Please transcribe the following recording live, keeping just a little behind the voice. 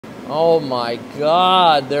Oh my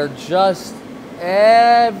God, they're just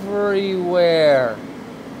everywhere.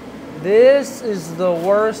 This is the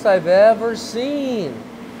worst I've ever seen.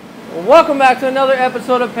 Well, welcome back to another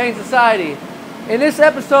episode of Paint Society. In this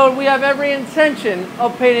episode, we have every intention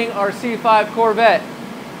of painting our C5 Corvette,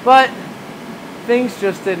 but things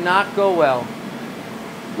just did not go well.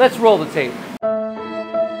 Let's roll the tape.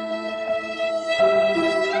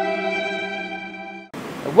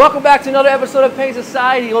 Welcome back to another episode of Paint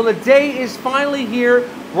Society. Well, the day is finally here.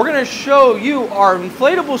 We're going to show you our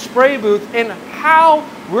inflatable spray booth and how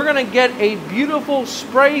we're going to get a beautiful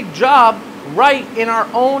spray job right in our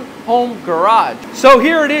own home garage. So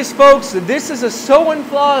here it is, folks. This is a Sew and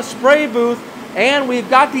Flaw spray booth, and we've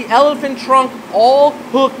got the elephant trunk all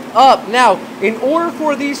hooked up. Now, in order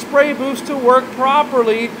for these spray booths to work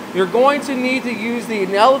properly, you're going to need to use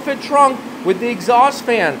the elephant trunk with the exhaust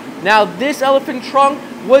fan. Now, this elephant trunk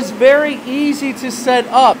was very easy to set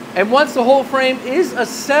up, and once the whole frame is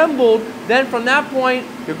assembled, then from that point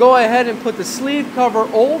you go ahead and put the sleeve cover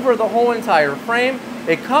over the whole entire frame.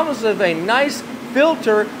 It comes with a nice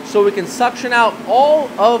filter so we can suction out all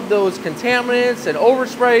of those contaminants and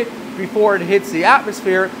overspray before it hits the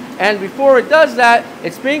atmosphere, and before it does that,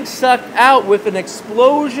 it's being sucked out with an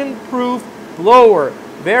explosion proof blower.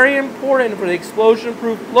 Very important for the explosion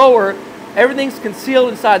proof blower. Everything's concealed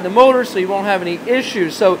inside the motor so you won't have any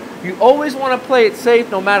issues. So you always want to play it safe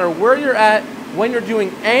no matter where you're at. When you're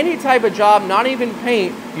doing any type of job, not even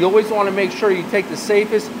paint, you always want to make sure you take the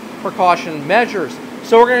safest precaution measures.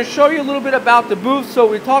 So we're going to show you a little bit about the booth. So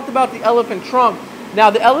we talked about the elephant trunk. Now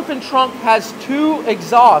the elephant trunk has two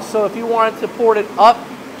exhausts. So if you wanted to port it up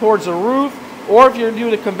towards the roof, or if you're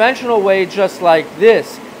doing the conventional way just like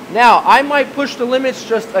this. Now I might push the limits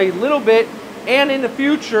just a little bit, and in the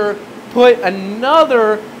future put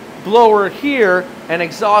another blower here and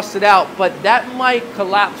exhaust it out, but that might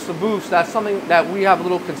collapse the booth. So that's something that we have a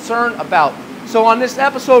little concern about. So on this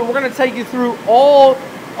episode, we're going to take you through all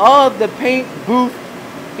of the paint booth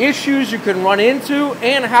issues you can run into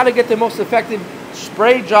and how to get the most effective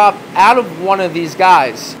spray job out of one of these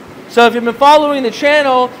guys. So if you've been following the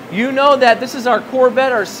channel, you know that this is our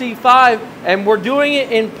Corvette, our C5, and we're doing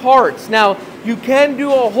it in parts. Now, you can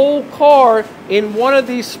do a whole car in one of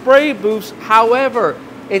these spray booths. However,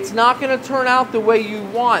 it's not going to turn out the way you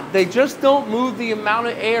want. They just don't move the amount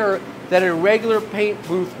of air that a regular paint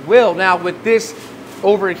booth will. Now, with this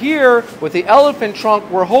over here, with the elephant trunk,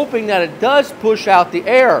 we're hoping that it does push out the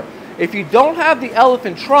air. If you don't have the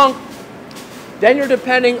elephant trunk, then you're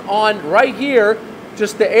depending on right here,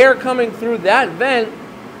 just the air coming through that vent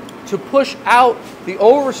to push out the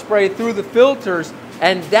overspray through the filters,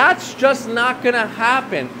 and that's just not going to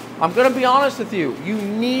happen. I'm going to be honest with you. You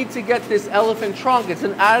need to get this elephant trunk. It's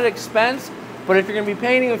an added expense, but if you're going to be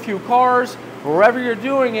painting a few cars, wherever you're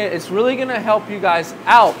doing it, it's really going to help you guys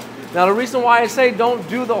out. Now, the reason why I say don't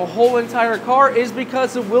do the whole entire car is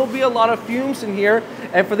because there will be a lot of fumes in here,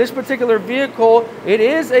 and for this particular vehicle, it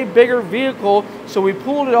is a bigger vehicle, so we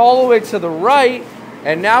pulled it all the way to the right,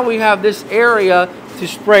 and now we have this area to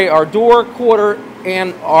spray our door, quarter,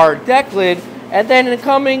 and our deck lid. And then in the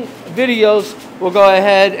coming videos, we'll go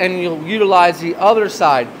ahead and you'll utilize the other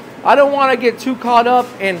side. I don't want to get too caught up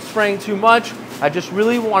in spraying too much. I just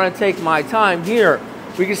really want to take my time here.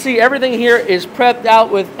 We can see everything here is prepped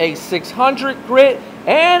out with a 600 grit,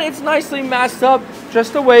 and it's nicely masked up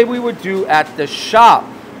just the way we would do at the shop.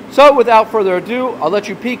 So without further ado, I'll let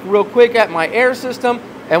you peek real quick at my air system,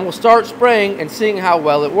 and we'll start spraying and seeing how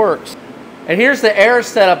well it works. And here's the air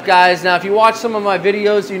setup, guys. Now, if you watch some of my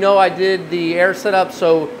videos, you know I did the air setup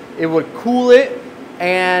so it would cool it.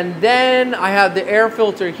 And then I have the air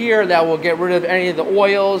filter here that will get rid of any of the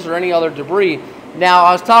oils or any other debris. Now,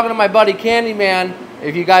 I was talking to my buddy Candyman.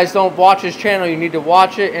 If you guys don't watch his channel, you need to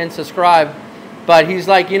watch it and subscribe. But he's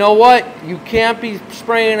like, you know what? You can't be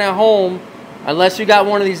spraying at home unless you got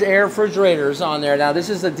one of these air refrigerators on there. Now, this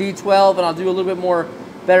is a D12, and I'll do a little bit more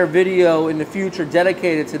better video in the future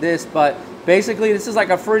dedicated to this, but basically this is like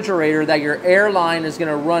a refrigerator that your air line is going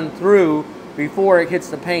to run through before it hits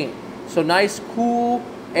the paint. So nice cool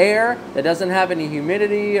air that doesn't have any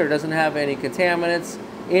humidity or doesn't have any contaminants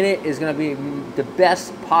in it is going to be the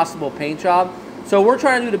best possible paint job. So we're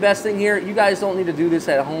trying to do the best thing here. You guys don't need to do this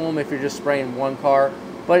at home if you're just spraying one car,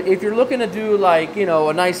 but if you're looking to do, like, you know,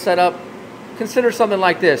 a nice setup, consider something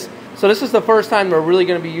like this. So this is the first time we're really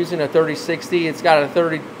going to be using a 3060. It's got a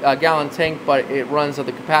 30-gallon tank, but it runs at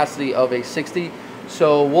the capacity of a 60.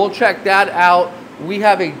 So we'll check that out. We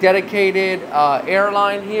have a dedicated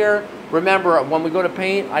airline here. Remember, when we go to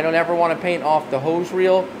paint, I don't ever want to paint off the hose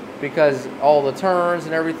reel because all the turns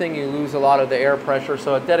and everything, you lose a lot of the air pressure.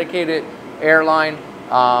 So a dedicated airline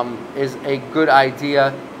is a good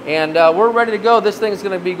idea. And we're ready to go. This thing's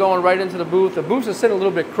going to be going right into the booth. The booth is sitting a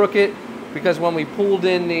little bit crooked because when we pulled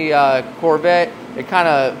in the Corvette, it kind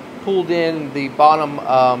of pulled in the bottom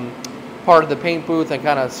part of the paint booth and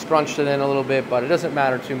kind of scrunched it in a little bit, but it doesn't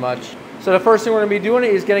matter too much. So the first thing we're going to be doing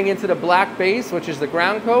is getting into the black base, which is the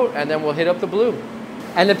ground coat, and then we'll hit up the blue.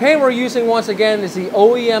 And the paint we're using once again is the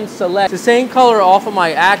OEM Select. It's the same color off of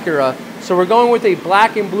my Acura. So we're going with a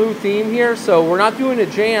black and blue theme here. So we're not doing the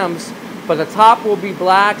jams, but the top will be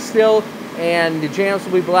black still and the jams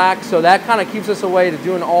will be black. So that kind of keeps us away to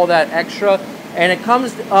doing all that extra. And it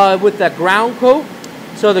comes with that ground coat.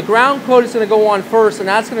 So the ground coat is going to go on first, and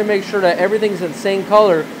that's going to make sure that everything's in the same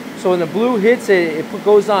color. So when the blue hits it, it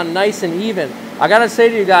goes on nice and even. I got to say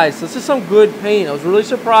to you guys, this is some good paint. I was really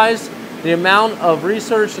surprised the amount of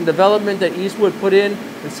research and development that Eastwood put in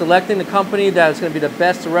selecting the company that is going to be the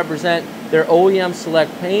best to represent their OEM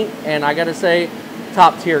Select paint. And I got to say,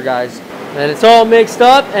 top tier, guys. And it's all mixed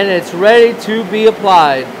up and it's ready to be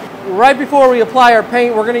applied. Right before we apply our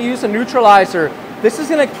paint, we're going to use a neutralizer. This is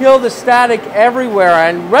going to kill the static everywhere.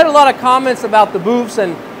 I read a lot of comments about the booths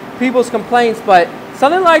and people's complaints, but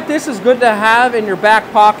something like this is good to have in your back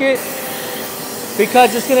pocket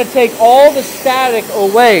because it's going to take all the static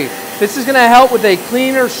away. This is going to help with a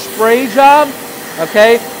cleaner spray job,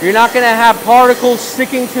 okay? You're not going to have particles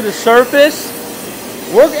sticking to the surface.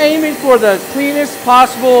 We're aiming for the cleanest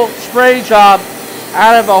possible spray job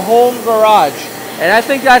out of a home garage. And I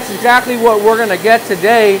think that's exactly what we're going to get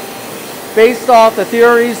today based off the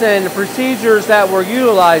theories and the procedures that we're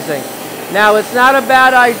utilizing. Now, it's not a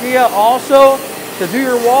bad idea also to do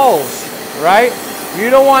your walls, right? You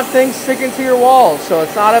don't want things sticking to your walls, so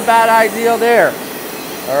it's not a bad idea there.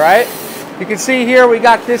 All right, you can see here we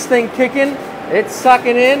got this thing kicking. It's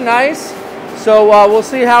sucking in nice. So we'll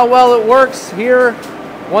see how well it works here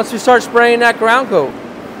once we start spraying that ground coat.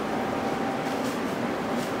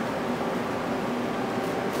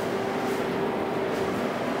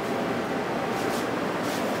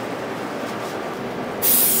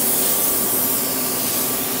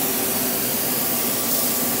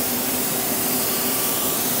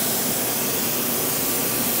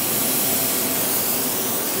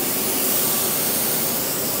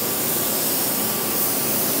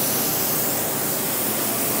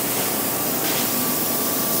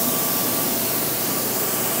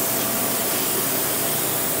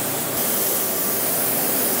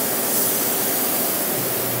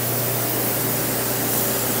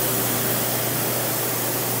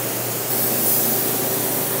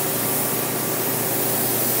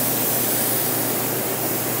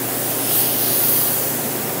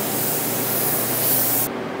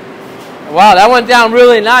 Wow, that went down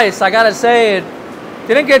really nice. I gotta say, it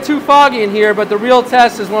didn't get too foggy in here, but the real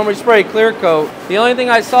test is when we spray clear coat. The only thing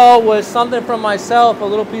I saw was something from myself, a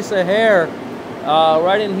little piece of hair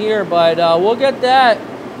right in here, but we'll get that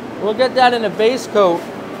in the base coat.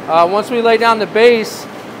 Once we lay down the base,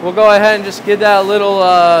 we'll go ahead and just give that a little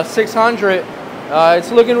 600.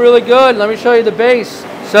 It's looking really good. Let me show you the base.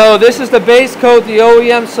 So this is the base coat, the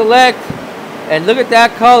OEM Select, and look at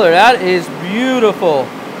that color. That is beautiful.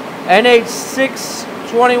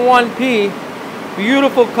 NH621P,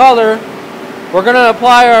 beautiful color. We're going to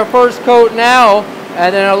apply our first coat now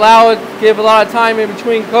and then allow it, give a lot of time in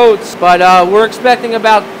between coats, but we're expecting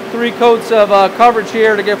about 3 coats of coverage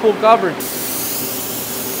here to get full coverage.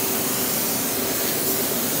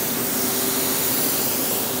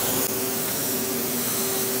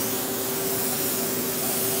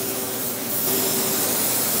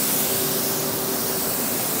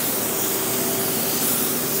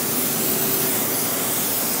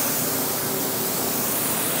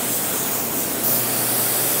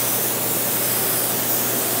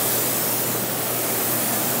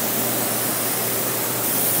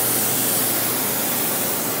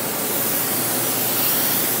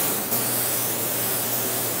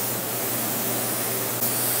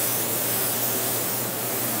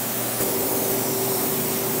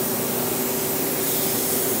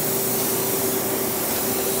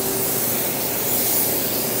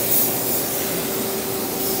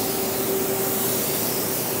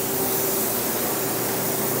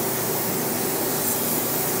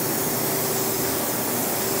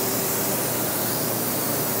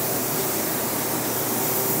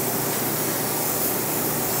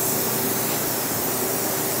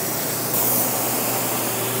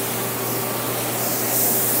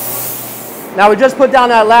 Now we just put down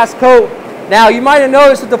that last coat. Now you might have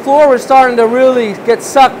noticed that the floor was starting to really get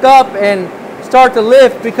sucked up and start to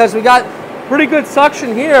lift because we got pretty good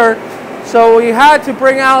suction here. So we had to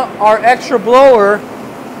bring out our extra blower.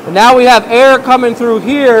 And now we have air coming through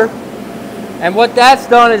here. And what that's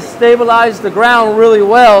done is stabilized the ground really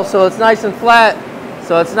well, so it's nice and flat,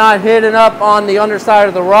 so it's not hitting up on the underside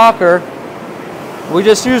of the rocker. We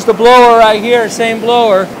just used the blower right here, same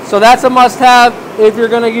blower. So that's a must-have if you're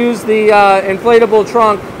going to use the inflatable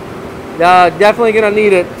trunk. Definitely going to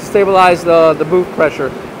need it to stabilize the boot pressure.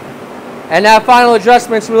 And that final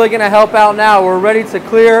adjustment's really going to help out now. We're ready to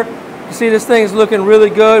clear. You see this thing's looking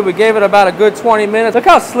really good. We gave it about a good 20 minutes. Look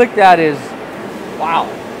how slick that is. Wow.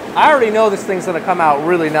 I already know this thing's going to come out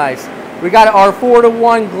really nice. We got our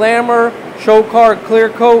 4-to-1 Glamour Show Car Clear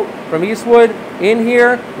Coat from Eastwood in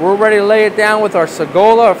here. We're ready to lay it down with our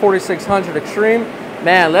Segola, our 4600 Extreme.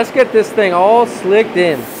 Man, let's get this thing all slicked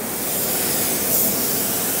in.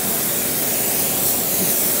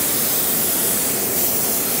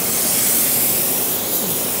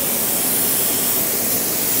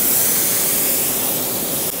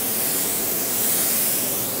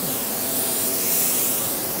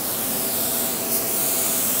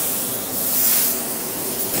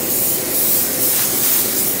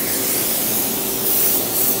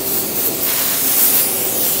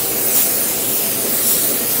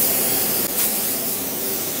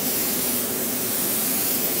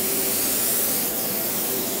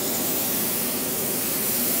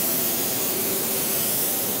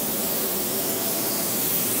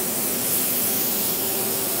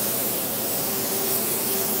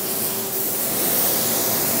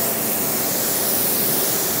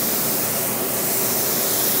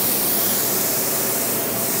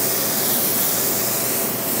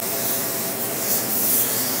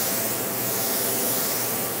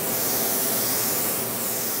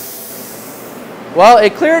 Well,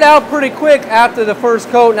 it cleared out pretty quick after the first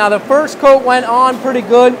coat. Now the first coat went on pretty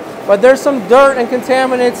good, but there's some dirt and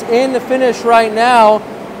contaminants in the finish right now.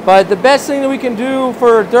 But the best thing that we can do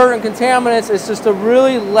for dirt and contaminants is just to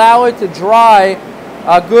really allow it to dry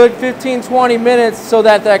a good 15-20 minutes so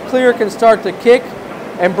that that clear can start to kick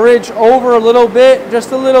and bridge over a little bit,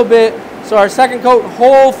 just a little bit, so our second coat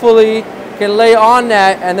hopefully can lay on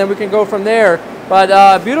that, and then we can go from there.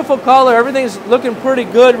 But beautiful color, everything's looking pretty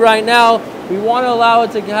good right now. We want to allow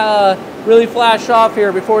it to really flash off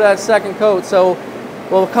here before that second coat. So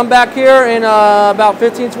we'll come back here in about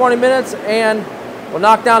 15-20 minutes and we'll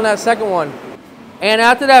knock down that second one. And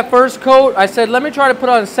after that first coat, I said, let me try to put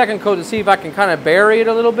on a second coat to see if I can kind of bury it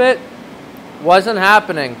a little bit. Wasn't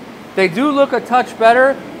happening. They do look a touch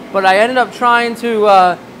better, but I ended up trying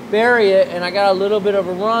to bury it, and I got a little bit of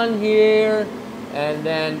a run here. And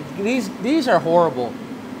then these are horrible.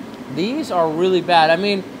 These are really bad. I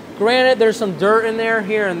mean, granted, there's some dirt in there,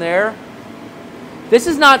 here and there. This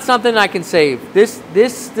is not something I can save. This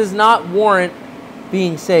does not warrant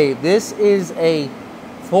being saved. This is a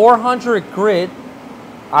 400 grit,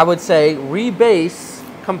 I would say, rebase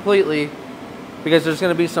completely, because there's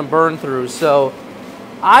going to be some burn throughs. So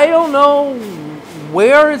I don't know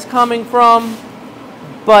where it's coming from,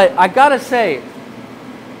 but I gotta say,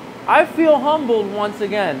 I feel humbled once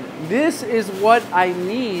again. This is what I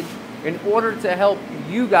need in order to help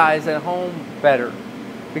you guys at home better.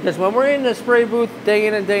 Because when we're in the spray booth day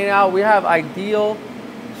in and day out, we have ideal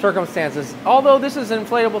circumstances. Although this is an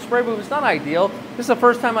inflatable spray booth, it's not ideal. This is the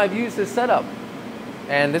first time I've used this setup.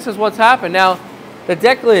 And this is what's happened. Now, the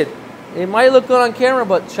deck lid, it might look good on camera,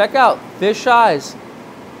 but check out fish eyes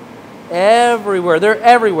everywhere. They're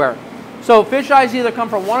everywhere. So fish eyes either come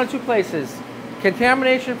from one or two places.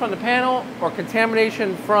 Contamination from the panel or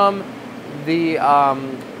contamination from the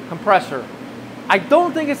compressor. I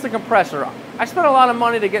don't think it's the compressor. I spent a lot of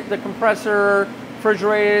money to get the compressor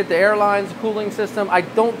refrigerated, the airlines, cooling system. I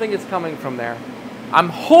don't think it's coming from there. I'm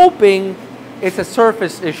hoping it's a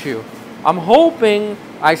surface issue. I'm hoping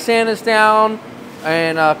I sand this down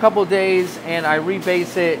in a couple of days and I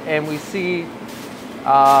rebase it and we see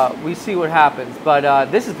what happens.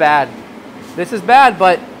 But this is bad. This is bad,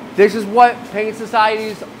 but this is what Paint Society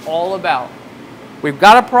is all about. We've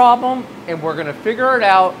got a problem and we're gonna figure it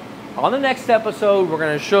out. On the next episode, we're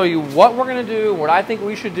going to show you what we're going to do, what I think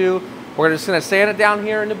we should do. We're just going to sand it down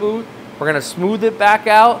here in the booth. We're going to smooth it back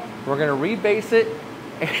out. We're going to rebase it.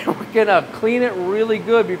 And we're going to clean it really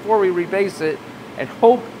good before we rebase it and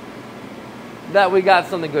hope that we got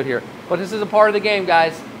something good here. But this is a part of the game,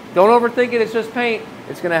 guys. Don't overthink it. It's just paint.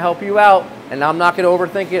 It's going to help you out. And I'm not going to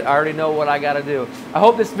overthink it. I already know what I got to do. I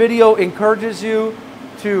hope this video encourages you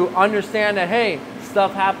to understand that, hey,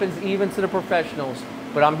 stuff happens even to the professionals.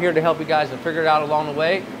 But I'm here to help you guys and figure it out along the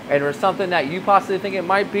way. And if there's something that you possibly think it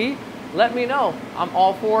might be, let me know. I'm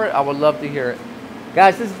all for it. I would love to hear it.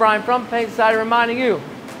 Guys, this is Brian from Paint Society reminding you,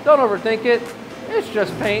 don't overthink it. It's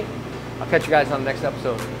just paint. I'll catch you guys on the next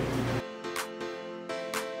episode.